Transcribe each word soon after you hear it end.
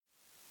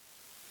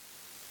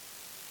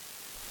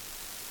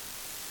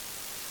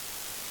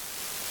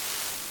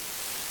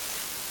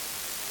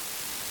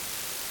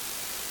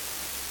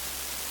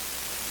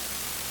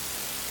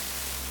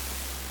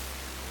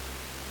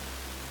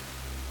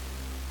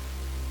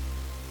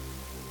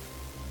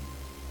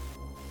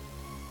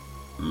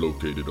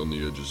Located on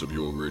the edges of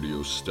your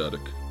radio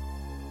static,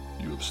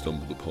 you have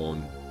stumbled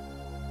upon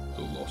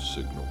the lost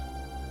signal.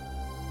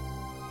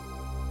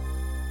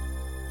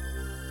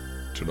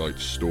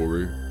 Tonight's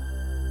story,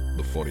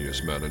 The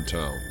Funniest Man in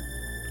Town,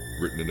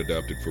 written and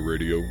adapted for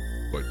radio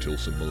by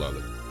Tilson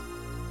Mullally.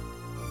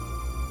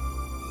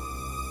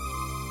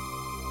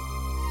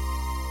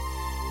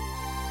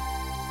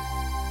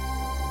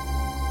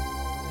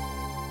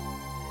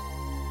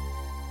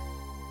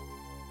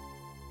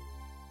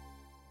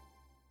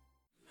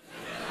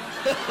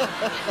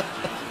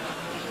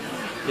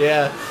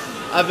 Yeah,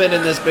 I've been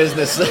in this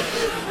business.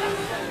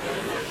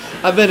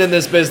 I've been in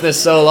this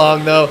business so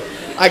long, though.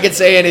 I can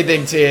say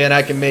anything to you, and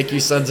I can make you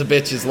sons of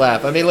bitches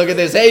laugh. I mean, look at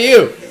this. Hey,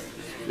 you!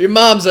 Your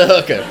mom's a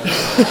hooker.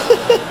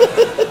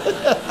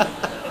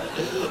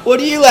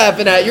 What are you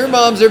laughing at? Your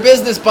mom's her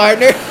business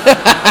partner.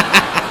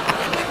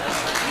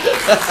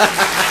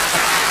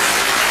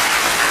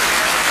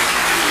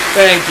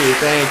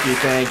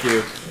 Thank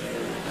you.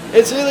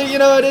 It's really,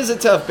 it is a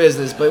tough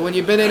business, but when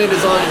you've been in it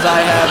as long as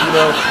I have,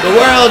 the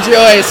world's your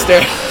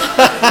oyster.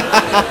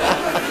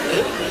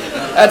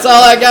 That's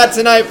all I got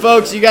tonight,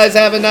 folks. You guys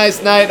have a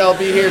nice night. I'll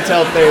be here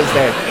till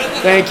Thursday.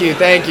 Thank you.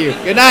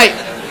 Good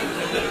night.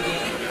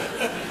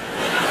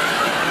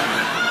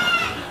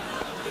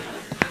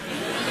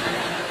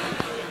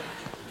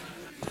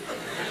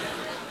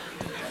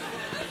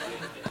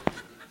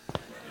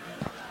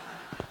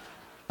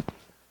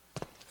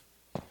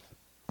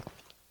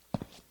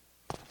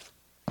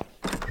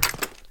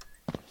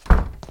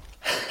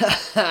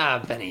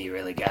 Benny, you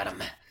really got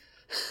him.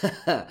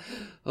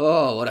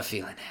 Oh, what a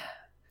feeling.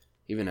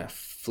 Even a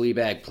flea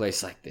bag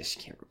place like this,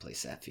 you can't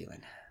replace that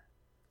feeling.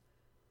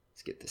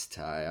 Let's get this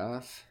tie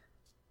off.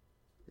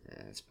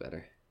 Yeah, that's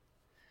better.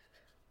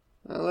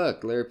 Oh,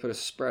 look, Larry put a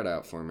spread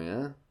out for me,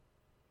 huh?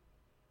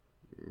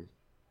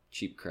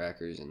 Cheap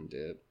crackers and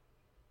dip.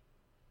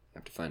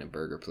 Have to find a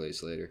burger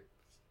place later.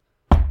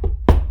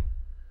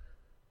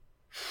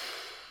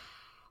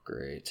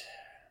 Great.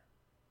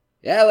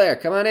 Yeah, Larry,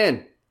 come on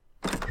in.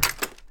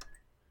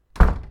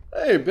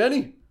 Hey,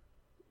 Benny.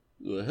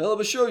 A hell of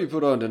a show you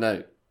put on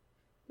tonight.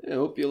 Yeah, I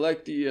hope you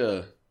liked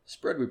the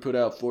spread we put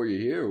out for you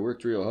here. We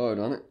worked real hard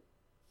on it.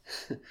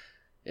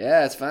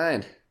 Yeah, it's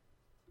fine.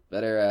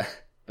 Better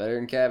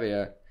than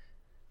caviar.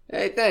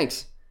 Hey,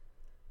 thanks.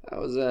 I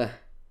was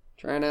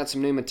trying out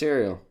some new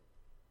material.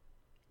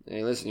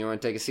 Hey, listen, you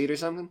want to take a seat or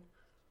something?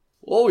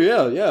 Oh,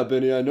 yeah,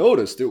 Benny, I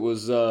noticed. It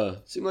was,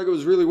 seemed like it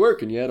was really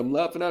working. You had them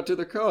laughing out to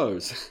their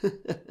cars.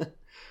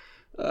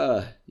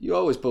 You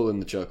always pull in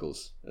the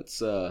chuckles.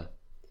 That's,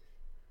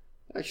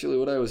 actually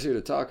what I was here to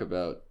talk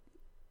about.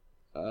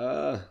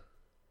 I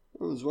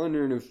was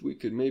wondering if we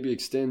could maybe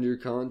extend your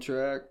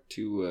contract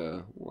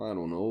to, I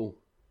don't know,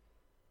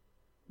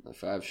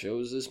 5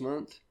 shows this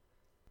month?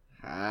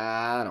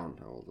 I don't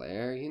know,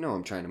 Larry.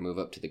 I'm trying to move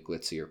up to the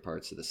glitzier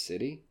parts of the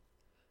city.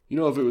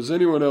 If it was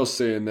anyone else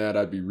saying that,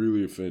 I'd be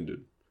really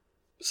offended.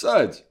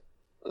 Besides,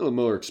 a little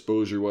more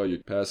exposure while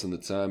you're passing the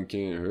time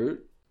can't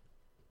hurt.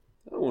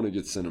 I don't want to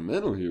get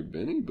sentimental here,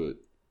 Benny, but,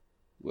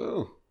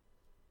 well,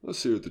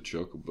 us here at the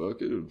Chuckle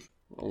Bucket have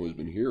always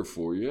been here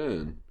for you,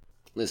 and...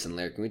 Listen,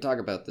 Larry, can we talk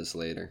about this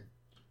later?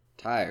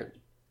 Tired.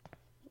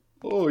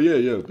 Oh,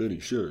 yeah, Benny,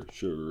 sure.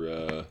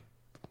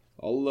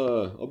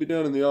 I'll be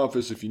down in the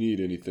office if you need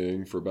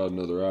anything for about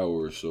another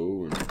hour or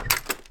so, and...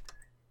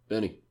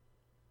 Benny,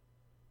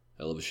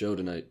 hell of a show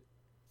tonight.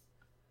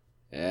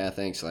 Yeah,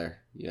 thanks, Larry.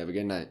 You have a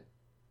good night.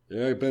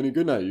 Yeah, Benny,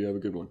 good night. You have a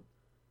good one.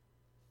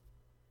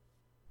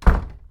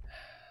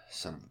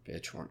 Son of a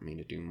bitch wanting me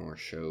to do more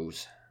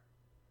shows.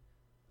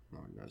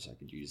 Lord knows I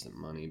could use the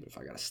money, but if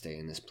I gotta stay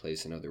in this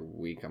place another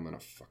week, I'm gonna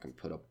fucking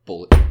put a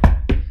bullet... What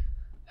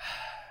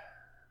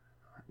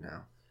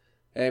now?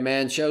 Hey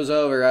man, show's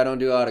over. I don't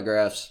do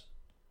autographs.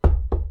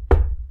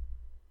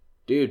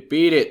 Dude,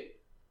 beat it.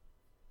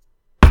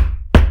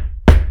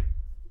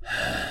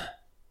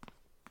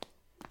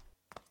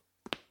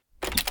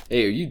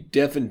 Hey, are you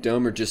deaf and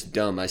dumb or just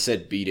dumb? I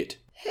said beat it.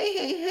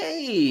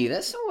 Hey,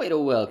 that's no way to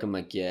welcome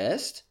a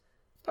guest.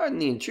 Pardon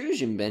the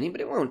intrusion, Benny, but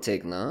it won't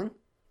take long.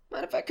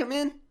 Mind if I come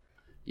in?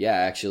 Yeah,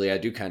 actually, I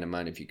do kind of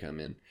mind if you come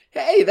in.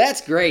 Hey,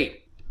 that's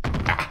great!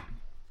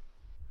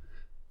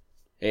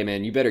 Hey,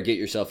 man, you better get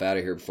yourself out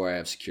of here before I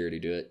have security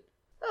do it.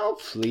 Oh,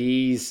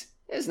 please.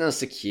 There's no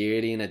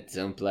security in a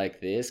dump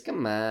like this.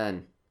 Come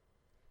on.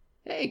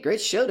 Hey,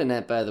 great show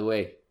tonight, by the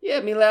way. You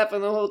had me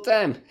laughing the whole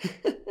time.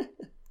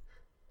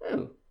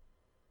 Oh,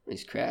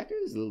 these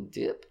crackers, a little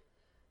dip.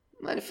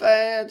 Mind if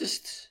I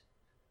just...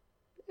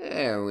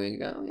 There we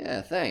go.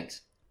 Yeah,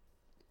 thanks.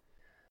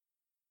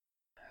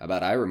 How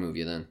about I remove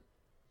you then?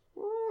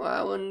 Oh,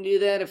 I wouldn't do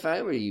that if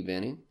I were you,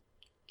 Benny. In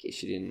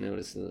case you didn't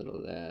notice a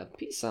little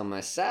piece on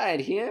my side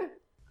here.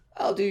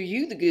 I'll do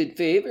you the good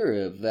favor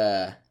of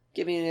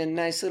giving you a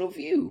nice little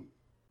view.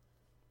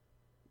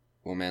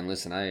 Well, man,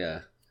 listen,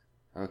 I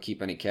don't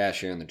keep any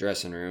cash here in the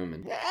dressing room.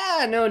 And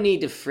no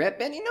need to fret,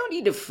 Benny. No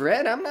need to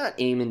fret. I'm not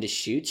aiming to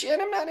shoot you,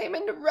 and I'm not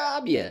aiming to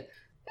rob you.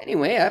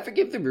 Anyway, I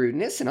forgive the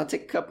rudeness, and I'll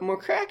take a couple more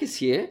crackers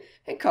here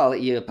and call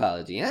it your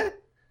apology, huh?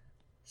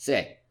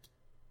 Say,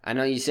 I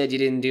know you said you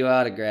didn't do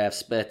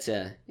autographs, but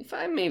if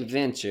I may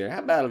venture, how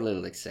about a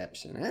little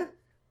exception, huh?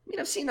 I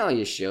mean, I've seen all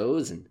your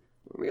shows, and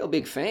I'm a real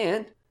big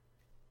fan.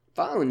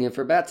 Following you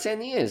for about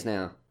 10 years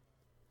now.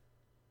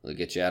 Will it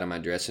get you out of my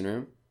dressing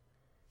room?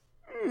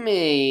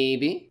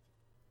 Maybe.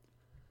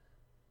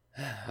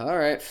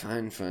 Alright,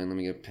 fine. Let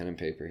me get a pen and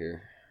paper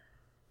here.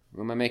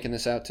 Who am I making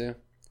this out to?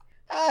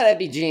 That'd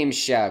be James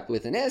Sharp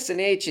with an S, an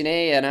H, an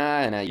A, an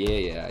I, and a...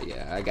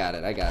 Yeah, I got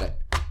it.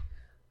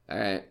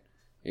 Alright,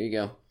 here you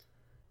go.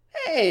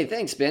 Hey,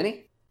 thanks,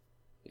 Benny.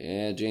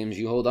 Yeah, James,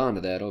 you hold on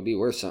to that. It'll be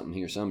worth something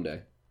here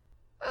someday.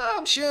 Oh,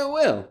 I'm sure it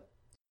will.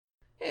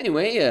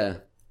 Anyway, you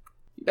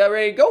about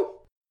ready to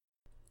go?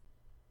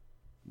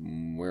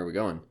 Where are we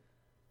going?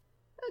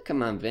 Oh,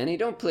 come on, Benny,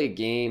 don't play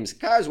games. The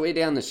car's way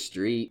down the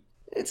street.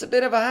 It's a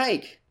bit of a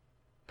hike.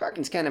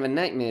 Parking's kind of a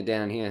nightmare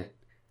down here.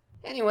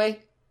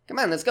 Anyway, come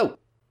on, let's go.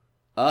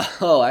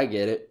 Oh, I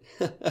get it.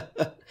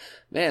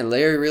 Man,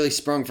 Larry really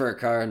sprung for a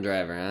car and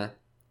driver, huh?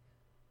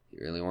 He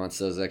really wants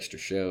those extra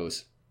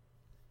shows.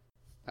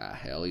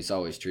 Hell, he's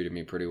always treated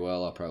me pretty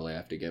well. I'll probably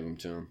have to give them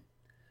to him.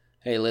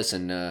 Hey,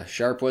 listen,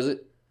 Sharp, was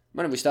it?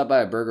 Mind if we stop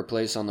by a burger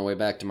place on the way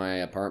back to my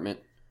apartment?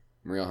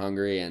 I'm real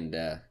hungry, and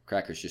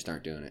crackers just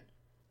aren't doing it.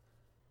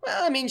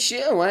 Well, I mean,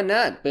 sure, why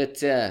not?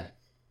 But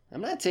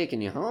I'm not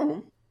taking you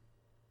home.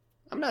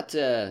 I'm not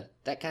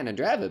that kind of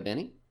driver,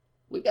 Benny.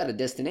 We've got a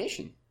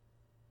destination.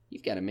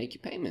 You've got to make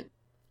your payment.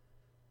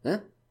 Huh?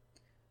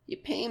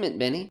 Your payment,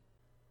 Benny.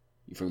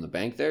 You from the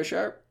bank there,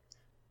 Sharp?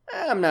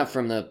 I'm not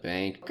from the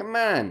bank. Come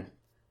on.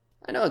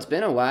 I know it's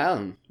been a while,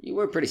 and you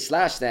were pretty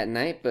sloshed that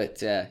night,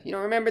 but you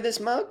don't remember this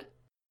mug?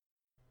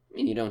 I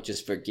mean, you don't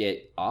just forget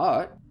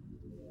art.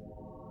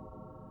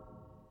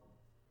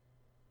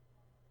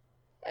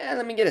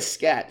 Let me get a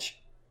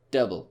scotch.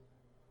 Double.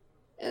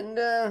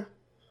 And,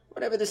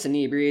 whatever this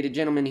inebriated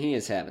gentleman he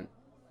is having.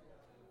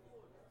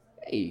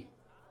 Hey,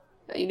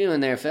 how you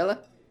doing there, fella?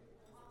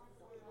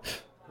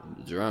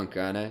 I'm drunk,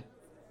 aren't I?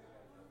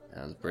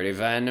 Sounds pretty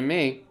fine to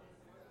me.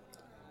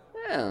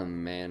 Well, a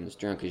man as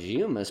drunk as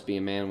you must be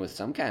a man with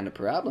some kind of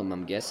problem,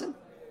 I'm guessing.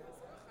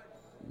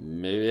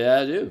 Maybe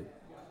I do.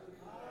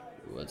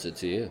 What's it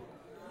to you?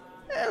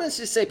 Let's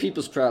just say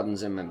people's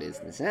problems are my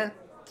business, huh?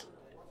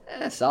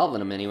 Solving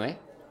them anyway.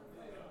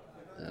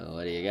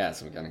 What do you got,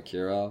 some kind of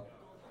cure-all?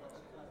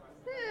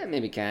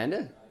 Maybe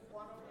kinda.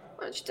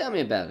 Why don't you tell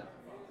me about it?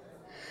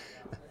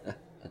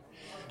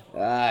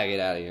 Get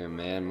out of here,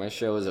 man. My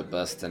show is a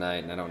bust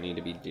tonight, and I don't need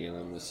to be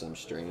dealing with some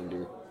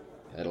stranger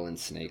peddling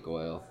snake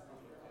oil.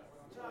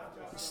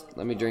 Just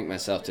let me drink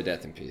myself to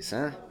death in peace,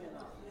 huh?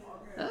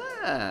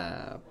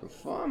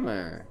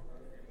 Performer.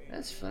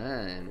 That's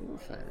fine. We're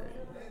fine.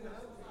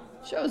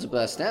 Show's a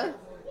bust, huh?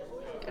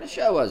 What kind of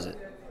show was it?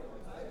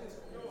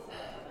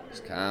 It's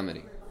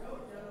comedy.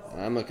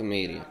 I'm a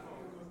comedian.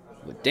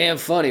 A damn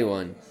funny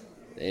one.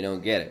 They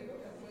don't get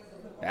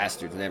it.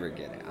 Bastards never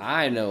get it.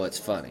 I know what's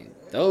funny.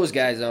 Those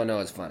guys don't know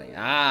what's funny.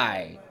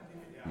 I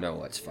know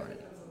what's funny.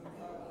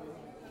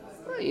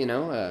 Well, you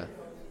know,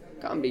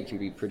 comedy can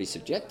be pretty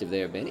subjective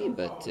there, Benny,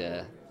 but,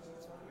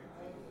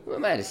 who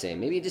am I to say?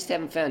 Maybe you just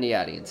haven't found the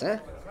audience, huh?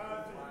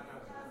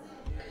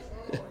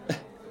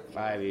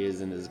 5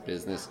 years in this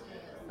business,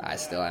 I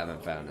still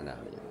haven't found an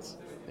audience.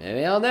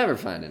 Maybe I'll never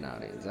find an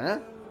audience, huh?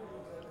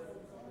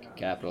 Could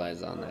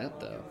capitalize on that,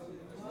 though.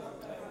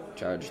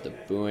 Charge the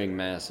booing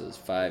masses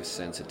 5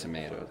 cents a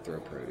tomato to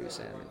throw produce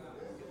at me.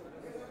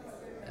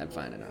 I'd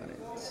find an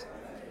audience.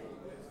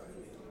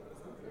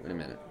 Wait a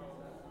minute.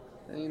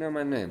 How do you know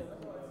my name?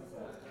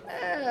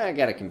 I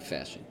got a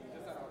confession.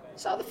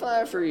 Saw the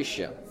flyer for your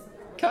show.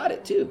 Caught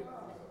it, too.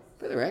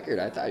 For the record,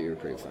 I thought you were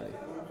pretty funny.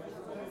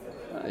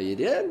 Oh, you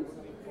did?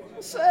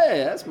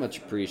 Say, that's much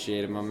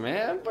appreciated, my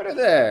man. Put her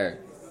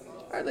there.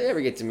 Hardly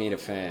ever get to meet a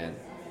fan.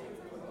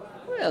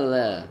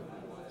 Well,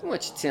 from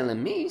what you're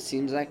telling me,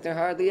 seems like they're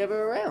hardly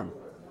ever around.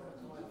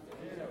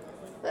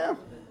 Well,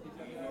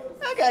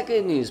 I got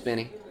good news,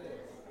 Benny.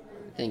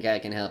 I think I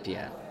can help you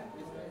out.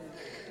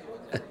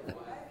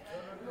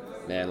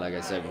 Man, like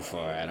I said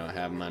before, I don't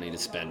have money to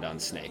spend on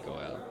snake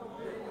oil.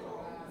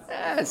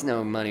 That's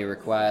no money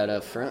required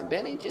up front,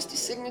 Benny. Just your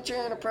signature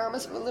and a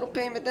promise of a little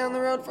payment down the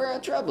road for our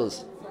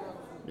troubles.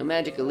 No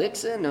magic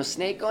elixir, no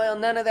snake oil,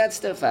 none of that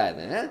stuff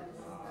either, huh?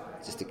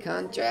 Just a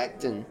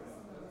contract and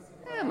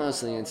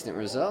mostly instant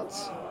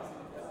results.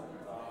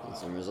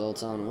 Instant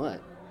results on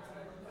what?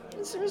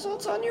 Instant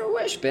results on your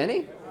wish,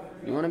 Benny.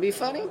 You want to be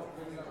funny?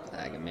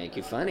 I can make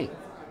you funny.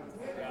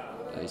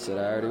 I said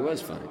I already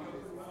was funny.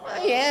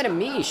 Well, yeah, to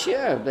me,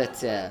 sure, but,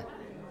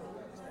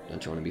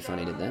 don't you want to be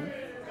funny to them?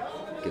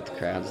 Get the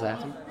crowds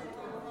laughing?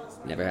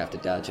 Never have to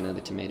dodge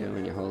another tomato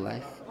in your whole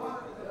life?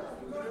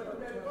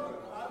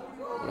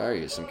 What are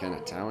you, some kind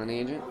of talent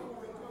agent?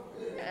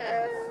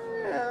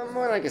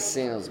 More like a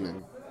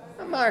salesman.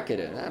 A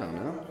marketer, I don't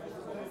know.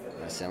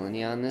 Am I selling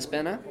you on this,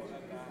 Benno?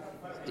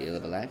 It's the deal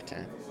of a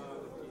lifetime.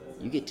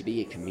 You get to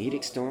be a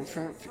comedic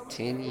stormfront for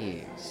 10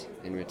 years.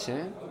 In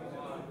return,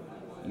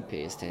 you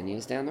pay us 10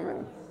 years down the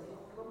road.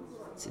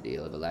 It's a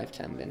deal of a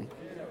lifetime, Benny.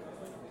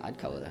 I'd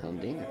call it a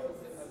humdinger.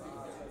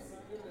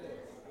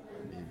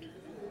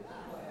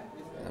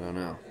 don't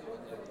know.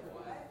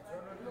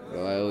 What do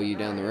I owe you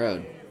down the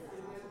road?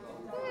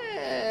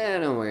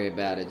 Don't worry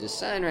about it. Just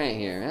sign right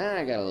here, huh?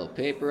 I got a little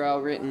paper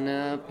all written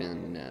up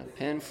and a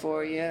pen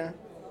for you.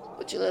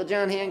 Put your little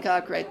John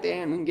Hancock right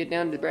there and we can get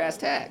down to brass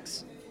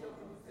tacks.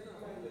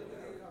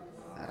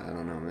 I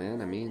don't know,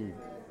 man. I mean,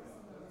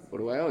 what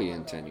do I owe you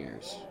in 10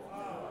 years?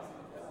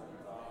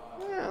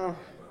 Well,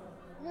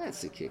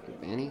 that's the kicker,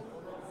 Benny.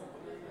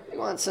 You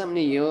want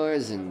something of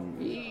yours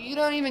and you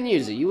don't even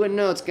use it. You wouldn't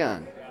know it's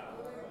gone.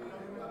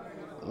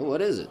 Oh,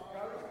 what is it?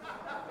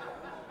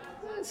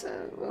 It's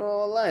a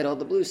little light all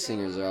the blues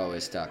singers are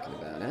always talking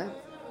about, huh?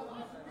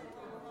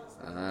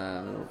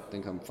 I don't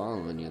think I'm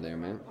following you there,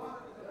 man.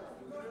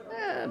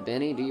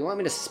 Benny, do you want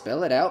me to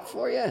spell it out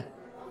for you?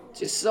 It's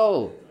your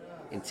soul.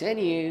 In 10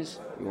 years,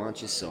 we want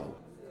your soul.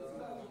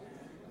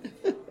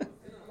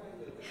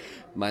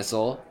 My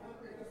soul?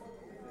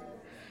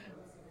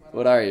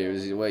 What are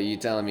you? What, you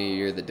telling me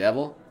you're the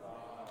devil?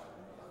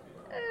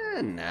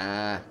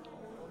 Nah.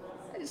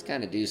 I just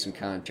kind of do some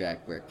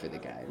contract work for the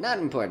guy. Not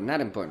important.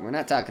 We're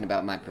not talking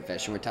about my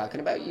profession. We're talking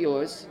about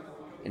yours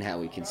and how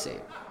we can save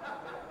it.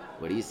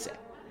 What do you say?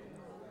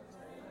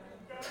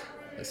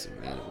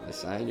 Listen, man, I'm gonna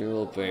sign your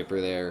little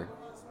paper there.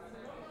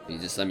 You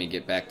just let me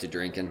get back to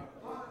drinking?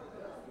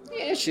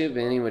 Yeah, sure,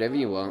 Benny. Whatever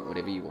you want.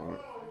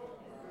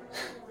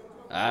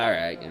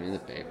 Alright, give me the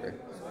paper.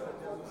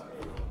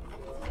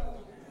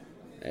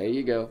 There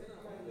you go.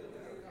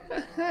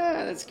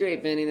 That's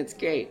great, Benny. That's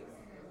great.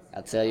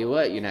 I'll tell you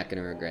what, you're not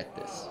going to regret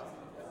this.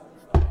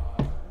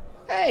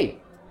 Hey!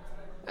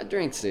 My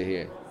drinks are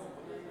here.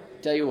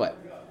 Tell you what.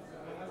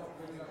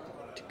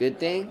 To good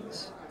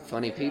things,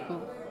 funny people,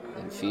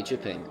 and future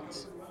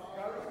payments.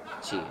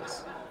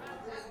 Cheers.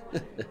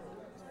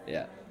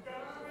 Yeah.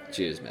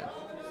 Cheers, man.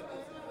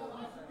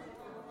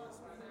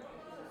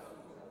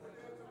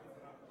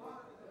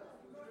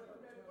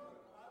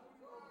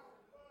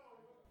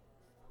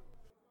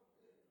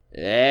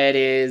 That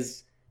is.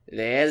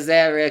 There's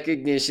that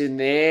recognition.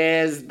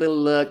 There's the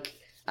look.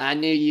 I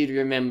knew you'd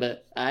remember.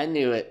 I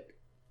knew it.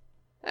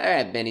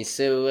 Alright, Benny,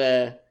 so,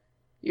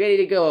 you ready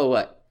to go or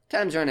what?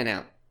 Time's running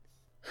out.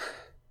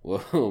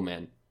 Whoa,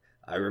 man.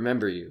 I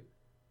remember you.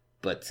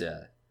 But,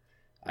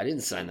 I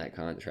didn't sign that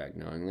contract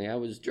knowingly. I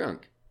was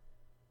drunk.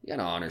 You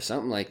gotta honor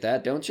something like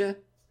that, don't you?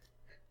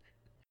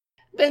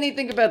 Benny,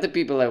 think about the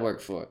people I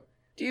work for.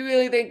 Do you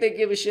really think they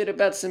give a shit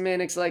about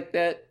semantics like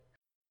that?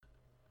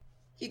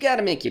 You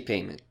gotta make your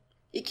payment.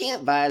 You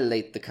can't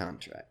violate the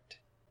contract.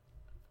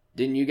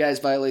 Didn't you guys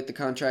violate the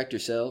contract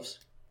yourselves?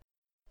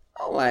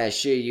 Oh, I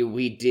assure you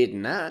we did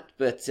not,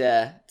 but,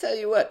 tell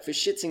you what, for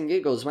shits and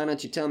giggles, why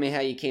don't you tell me how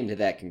you came to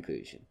that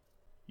conclusion?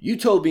 You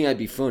told me I'd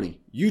be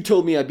funny. You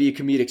told me I'd be a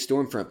comedic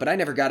stormfront, but I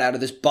never got out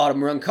of this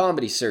bottom-rung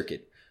comedy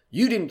circuit.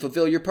 You didn't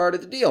fulfill your part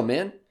of the deal,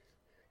 man.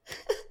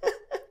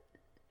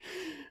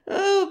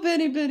 Oh,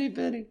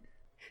 Benny.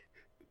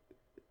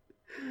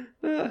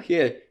 Oh,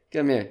 here,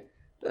 come here.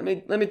 Let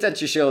me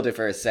touch your shoulder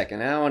for a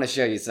second. I want to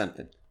show you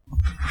something.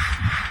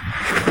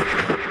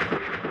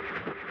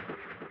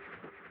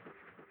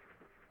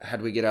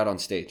 How'd we get out on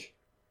stage?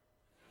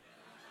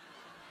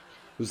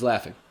 Who's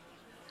laughing?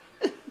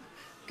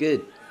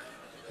 Good.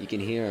 You can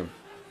hear him.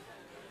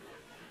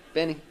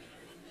 Benny,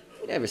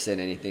 we never said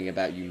anything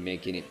about you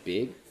making it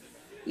big.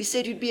 We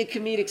said you'd be a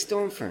comedic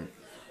stormfront.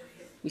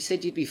 We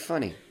said you'd be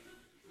funny.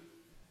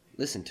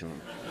 Listen to him.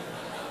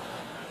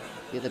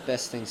 You're the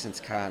best thing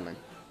since Carlin.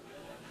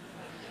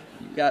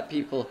 You got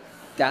people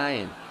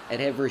dying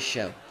at every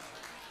show.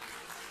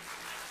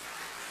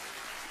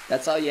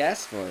 That's all you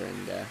asked for,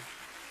 and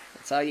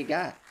that's all you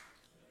got.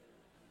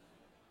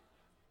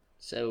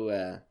 So,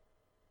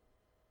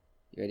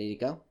 you ready to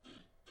go?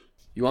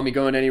 You want me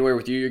going anywhere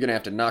with you? You're gonna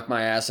have to knock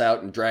my ass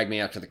out and drag me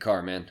out to the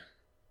car, man.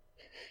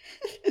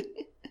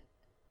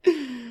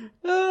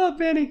 Oh,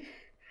 Benny.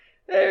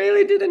 I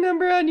really did a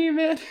number on you,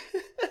 man.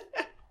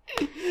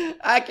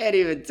 I can't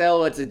even tell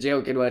what's a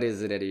joke and what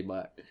isn't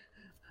anymore.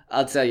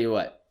 I'll tell you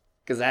what,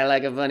 because I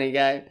like a funny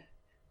guy,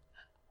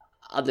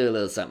 I'll do a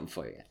little something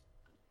for you.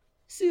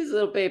 See this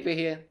little paper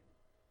here?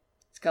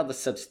 It's called the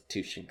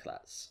substitution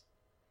clause.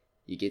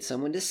 You get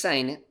someone to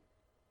sign it,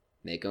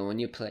 they go in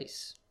your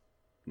place.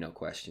 No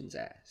questions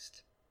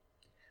asked.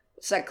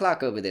 What's that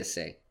clock over there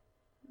say?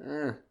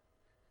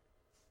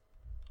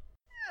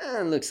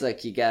 Looks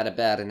like you got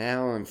about an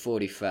hour and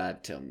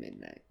 45 till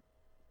midnight.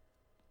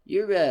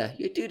 You're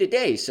due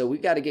today, so we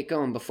gotta get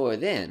going before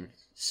then.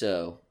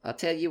 So, I'll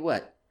tell you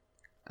what.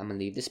 I'm gonna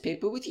leave this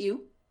paper with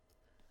you.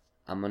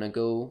 I'm gonna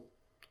go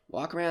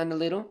walk around a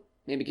little,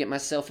 maybe get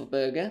myself a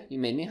burger. You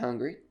made me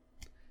hungry.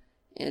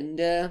 And,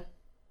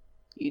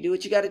 you do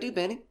what you gotta do,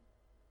 Benny.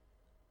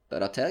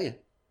 But I'll tell you,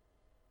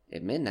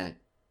 at midnight,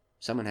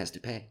 someone has to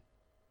pay.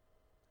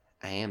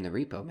 I am the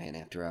repo man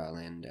after all,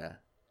 and,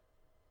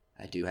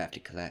 I do have to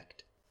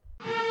collect.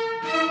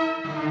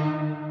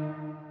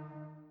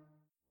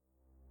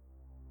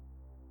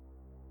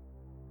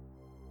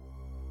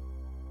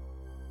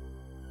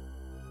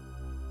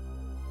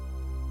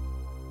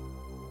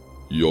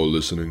 You're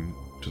listening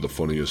to the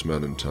funniest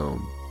man in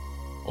town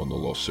on the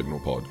Lost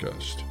Signal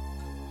podcast.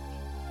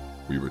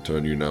 We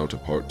return you now to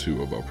part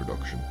 2 of our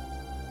production.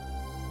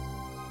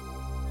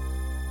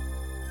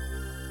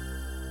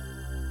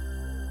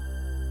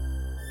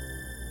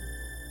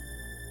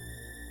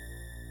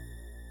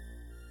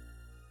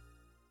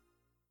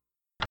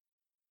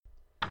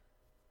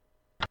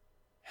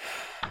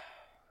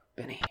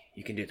 Benny,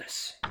 you can do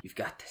this. You've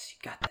got this.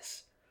 You've got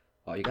this.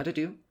 All you gotta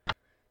do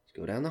is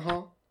go down the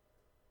hall,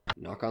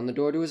 knock on the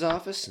door to his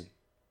office,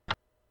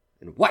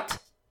 and what?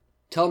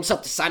 Tell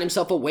himself to sign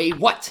himself away?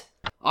 What?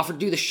 Offer to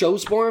do the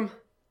shows for him?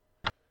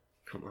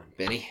 Come on,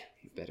 Benny.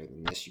 You're better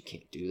than this. You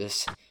can't do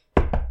this.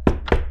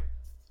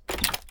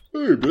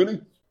 Hey,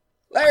 Benny.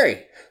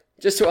 Larry!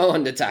 Just who I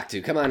wanted to talk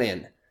to. Come on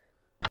in.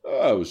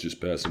 I was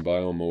just passing by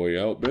on my way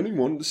out. Benny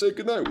wanted to say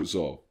goodnight was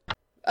all.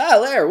 Ah,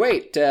 Larry,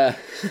 wait. I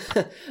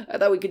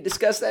thought we could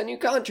discuss that new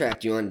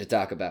contract you wanted to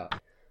talk about.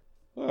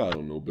 I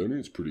don't know, Benny.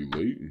 It's pretty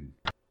late, and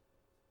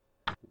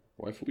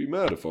wife will be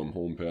mad if I'm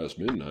home past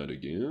midnight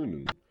again,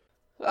 and...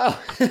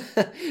 Oh,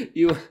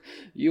 you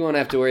won't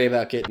have to worry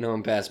about getting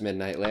home past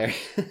midnight, Larry.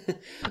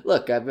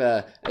 Look,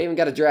 I even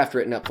got a draft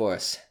written up for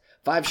us.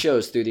 5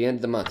 shows through the end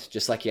of the month,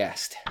 just like you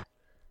asked.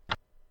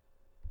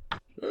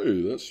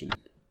 Hey, that's some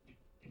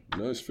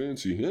nice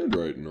fancy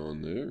handwriting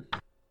on there.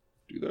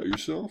 Do that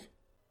yourself?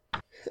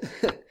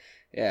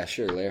 Yeah,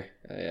 sure, Larry.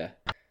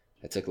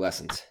 I took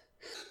lessons.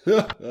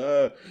 That's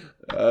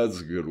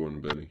a good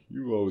one, Benny.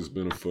 You've always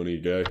been a funny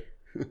guy.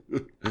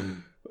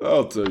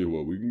 I'll tell you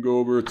what, we can go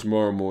over it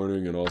tomorrow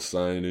morning and I'll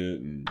sign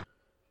it, and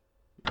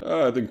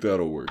I think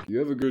that'll work. You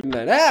have a good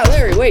night. Ah,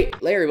 Larry,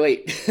 wait! Larry,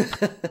 wait!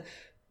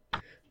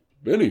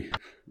 Benny,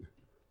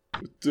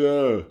 what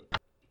are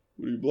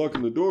you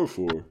blocking the door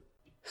for?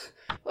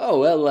 Oh,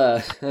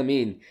 well, I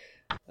mean,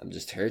 I'm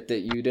just hurt that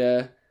you'd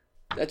have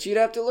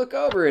to look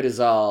over it is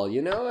all,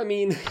 you know? I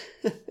mean,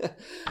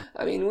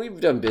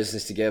 we've done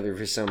business together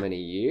for so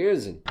many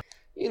years, and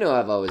you know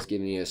I've always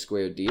given you a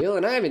square deal,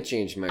 and I haven't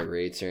changed my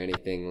rates or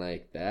anything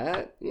like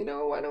that. You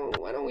know, why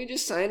don't we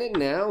just sign it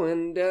now,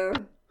 and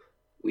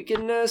we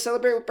can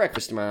celebrate with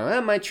breakfast tomorrow,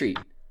 huh? My treat.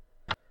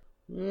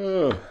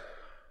 All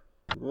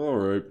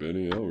right,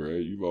 Benny, all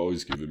right. You've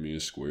always given me a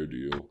square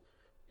deal.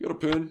 You got a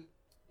pen?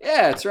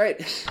 Yeah, that's right.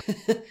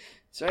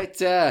 That's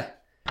right, I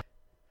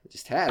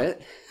just had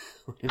it.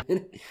 Wait a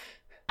minute.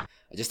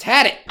 I just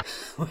had it!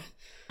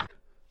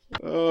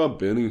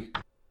 Benny.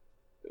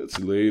 It's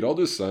late. I'll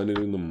just sign it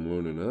in the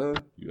morning, huh?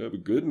 You have a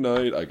good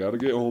night. I gotta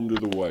get home to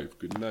the wife.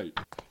 Good night.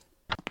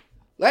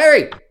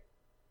 Larry!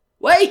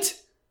 Wait!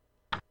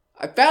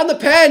 I found the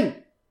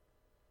pen!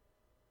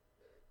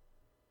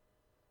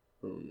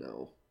 Oh,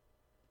 no.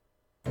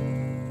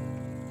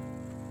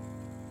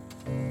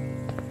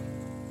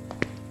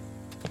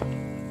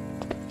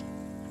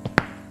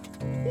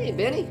 Hey,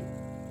 Benny.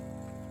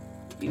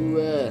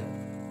 You,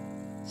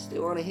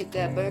 still want to hit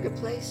that burger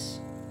place?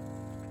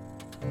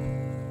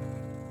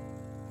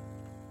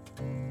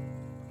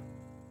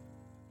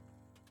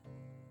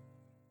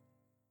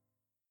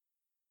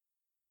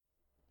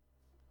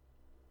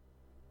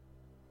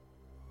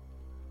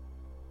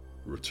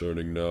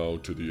 Returning now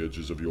to the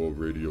edges of your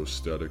radio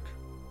static,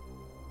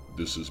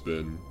 this has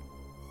been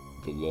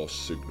The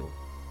Lost Signal.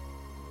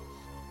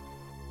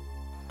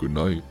 Good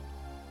night.